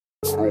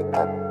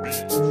Roca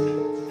beats.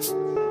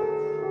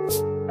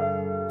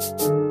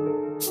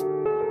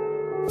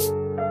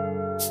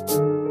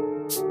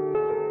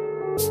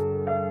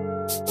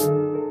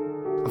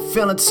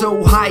 Feeling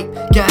too hype,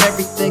 got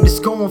everything that's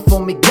going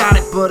for me, got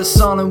it, but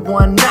it's all in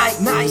one night.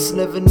 Nice,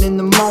 living in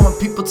the moment,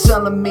 people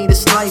telling me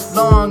this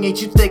lifelong.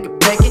 Ain't you think of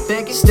banking?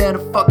 Instead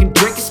of fucking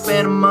drinking,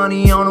 spending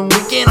money on a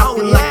weekend. I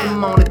feel like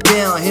I'm on a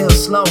downhill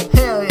slow.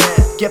 Hell yeah,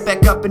 get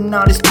back up and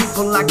all these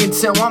people I can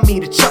tell want me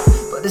to choke.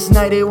 But this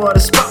night it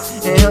would've spoke,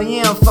 and hell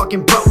yeah, I'm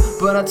fucking broke.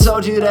 But I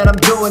told you that I'm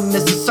doing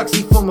this, it sucks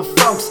for my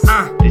folks.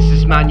 This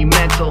is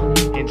monumental,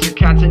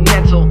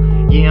 intercontinental.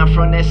 Yeah, I'm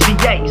from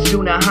SCA,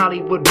 soon a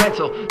Hollywood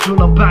rental.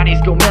 Till our bodies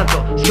go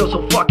mental, still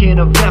so fucking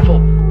eventful.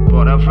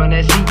 But I'm from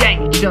SCA,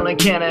 chillin'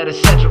 Canada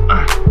Central.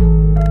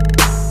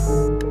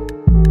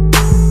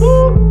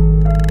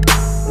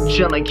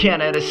 Chillin'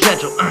 Canada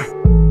Central.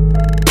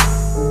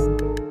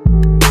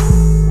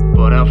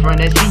 But I'm from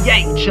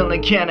SCA,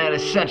 chillin' Canada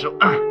Central.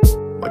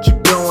 What you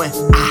doing?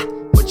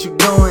 What you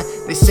doing?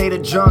 They say the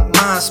drunk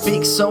mind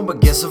speaks sober,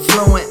 gets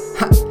affluent.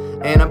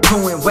 And I'm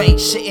pulling weight,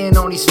 shitting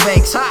on these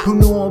fakes. Who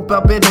knew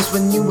about business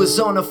when you was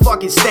on the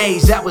fucking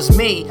stage? That was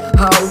me,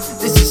 ho.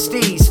 This is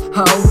Steve's,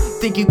 ho.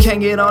 Think you can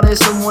get all this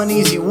in one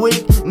easy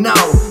week? No,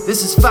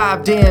 this is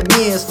 5 damn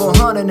years,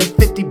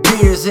 450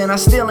 beers, and I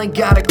still ain't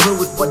got a clue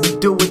with what to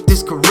do with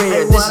this career.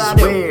 Hey, this is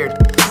weird.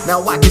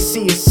 Now I can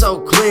see it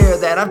so clear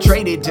that I've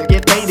traded to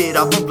get faded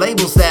off of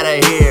labels that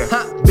I hear.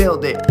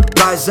 Build it,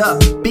 rise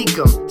up, beak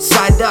 'em,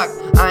 side duck.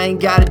 I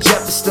ain't got a jet,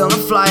 but still I'm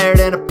flyer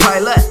than a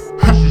pilot.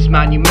 This is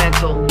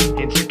monumental,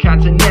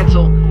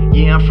 intercontinental.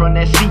 Yeah, I'm from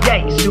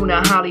SCA, soon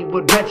a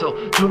Hollywood rental.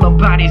 Till our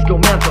bodies go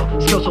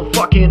mental, still so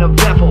fucking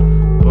eventful.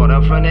 But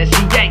I'm from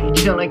SCA,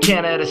 chillin'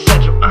 Canada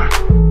Central.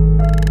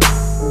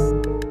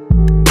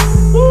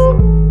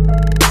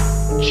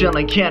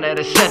 Chillin'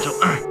 Canada Central.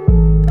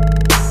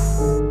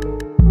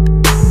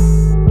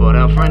 But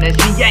I'm from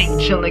SCA,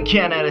 chillin'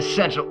 Canada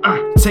Central.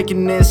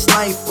 Taking this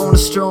life on a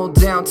stroll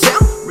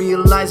downtown,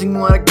 realizing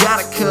what I got,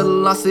 I could've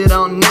lost it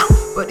all now.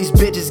 But these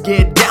bitches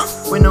get down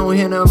with no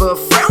hint of a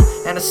frown,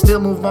 and I still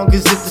move on,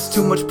 cause if there's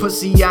too much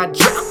pussy I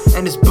drown.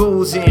 And it's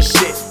booze and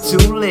shit,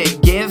 too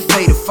lit, getting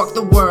faded. Fuck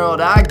the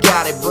world, I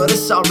got it, but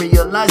it's all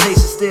realization.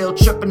 Still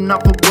tripping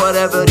off of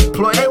whatever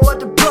deployed. Hey, what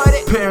deployed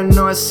it?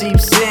 Paranoia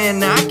seeps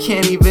in, I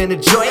can't even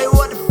enjoy it. Hey,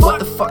 what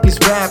the fuck is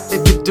rap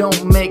if it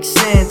don't make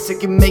sense? It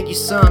can make you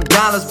some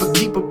dollars, but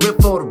keep it real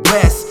for the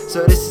rest.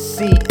 So this is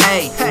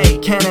CA, hey,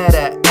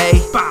 Canada,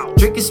 A.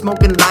 Drinking,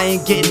 smoking,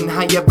 lying, getting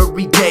high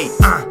every day.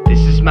 This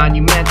is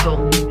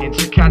monumental,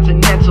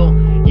 intercontinental.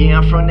 Yeah,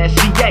 I'm from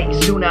SCA,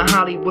 soon a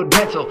Hollywood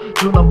rental.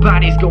 Till our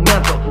bodies go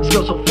mental,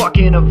 still so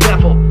fucking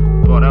eventful.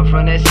 But I'm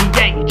from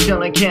SCA,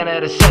 chillin'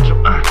 Canada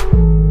Central.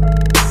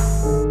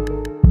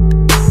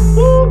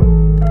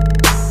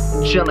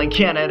 Chillin'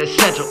 Canada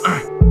Central.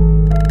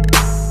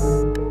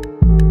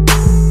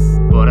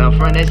 But I'm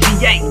from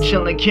SCA,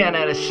 chillin'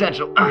 Canada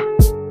Central.